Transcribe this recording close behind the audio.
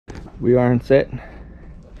We are on set.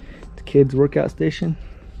 The kids' workout station.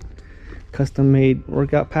 Custom made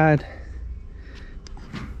workout pad.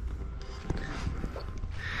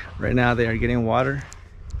 Right now they are getting water.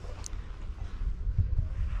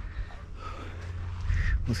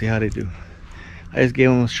 We'll see how they do. I just gave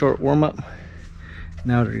them a short warm-up.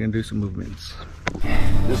 Now they're gonna do some movements.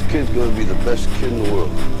 This kid's gonna be the best kid in the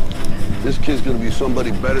world. This kid's gonna be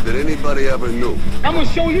somebody better than anybody ever knew. I'm gonna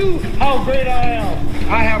show you how great I am.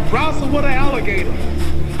 I have wrestled with an alligator.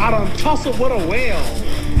 I done tussled with a whale.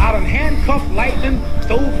 I done handcuffed lightning,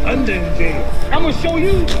 throw thunder in jail. I'm gonna show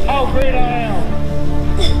you how great I am.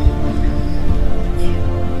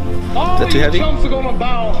 All you chumps are gonna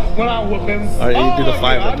bow when I whoop him. Alright, you do the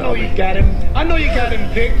 5. I know you got him. I know you got him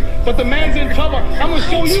picked, but the man's in trouble. I'm gonna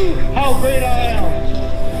show you how great I am.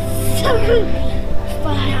 5,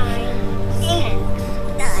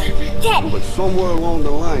 6, 10. But somewhere along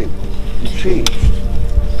the line, you changed.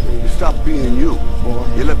 You stopped being you.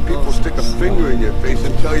 You let people stick a finger in your face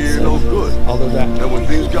and tell you you're no good. And when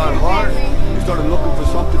things got hard, you started looking for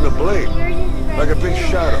something to blame. Like a big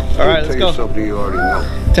shadow. Alright, let's go. Something you already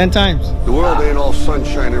know. 10 times. The world ain't all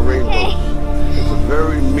sunshine and rainbows. It's a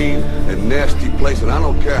very mean and nasty place, and I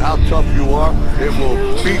don't care how tough you are, it will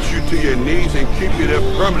beat you to your knees and keep you there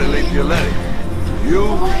permanently if you let it.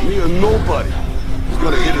 You, me, or nobody is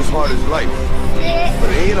gonna hit as hard as life. But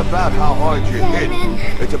it ain't about how hard you hit.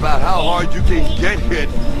 It's about how hard you can get hit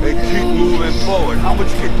and keep moving forward. How much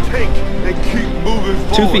you can take and keep moving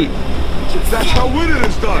forward. 2 feet. That's how winning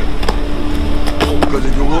is done. Because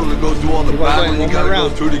if you're willing to go through all the battles you gotta go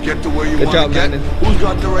through to get to where you want to get, who's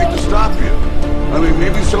got the right to stop you? I mean,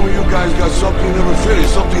 maybe some of you guys got something you never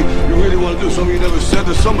finished, something you really want to do, something you never said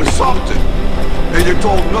to someone, something. And you're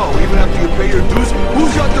told no, even after you pay your dues.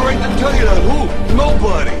 Who's got the right to tell you that? Who?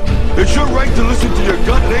 Nobody. It's your right to listen to your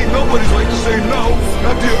gut. It ain't nobody's right to say no.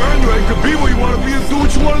 After you earn the right to be where you want to be and do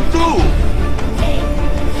what you want to do.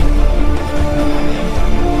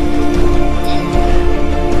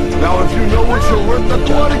 Now, if you know what you're worth, then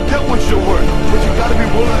go out and get what you're worth. But you gotta be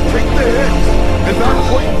willing to take the hits. And not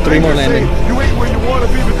point 3 more landing. You ain't where you want to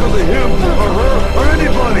be because of him or her or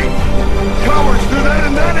anybody. Cowards do that,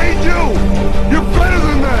 and that ain't you. You're better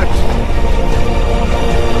than that.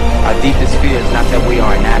 Our deepest fear is not that we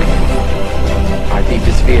are inadequate. Our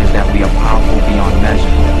deepest fear is that we are powerful beyond measure.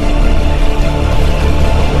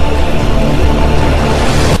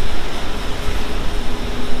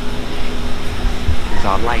 It's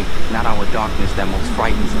our light, not our darkness, that most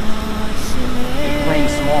frightens us. If playing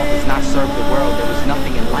small does not serve the world, there is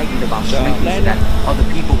nothing enlightened about shrinking so that other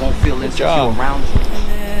people won't feel insecure around you.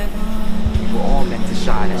 We're all meant to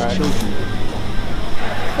shine as children.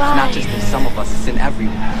 It's not just in some of us, it's in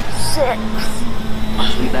everyone. 6.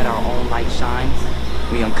 Once we let our own light shine,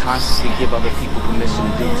 we unconsciously give other people permission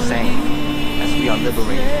to do the same, as we are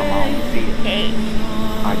liberated from our own fear. 8.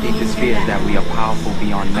 Our deepest fear is that we are powerful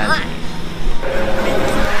beyond measure.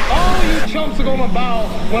 All you chumps are gonna bow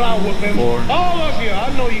when I whoop him. 4. All of you, I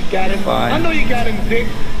know you got him. 5. I know you got him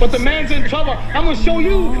picked, but the man's in trouble. I'm gonna show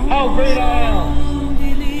you how great I am.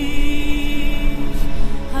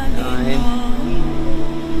 9,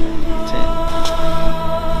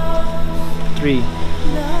 10, 3,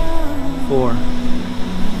 4,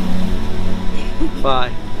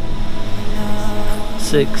 5,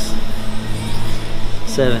 6,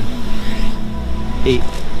 7, 8,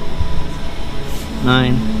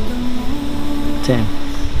 9, 10.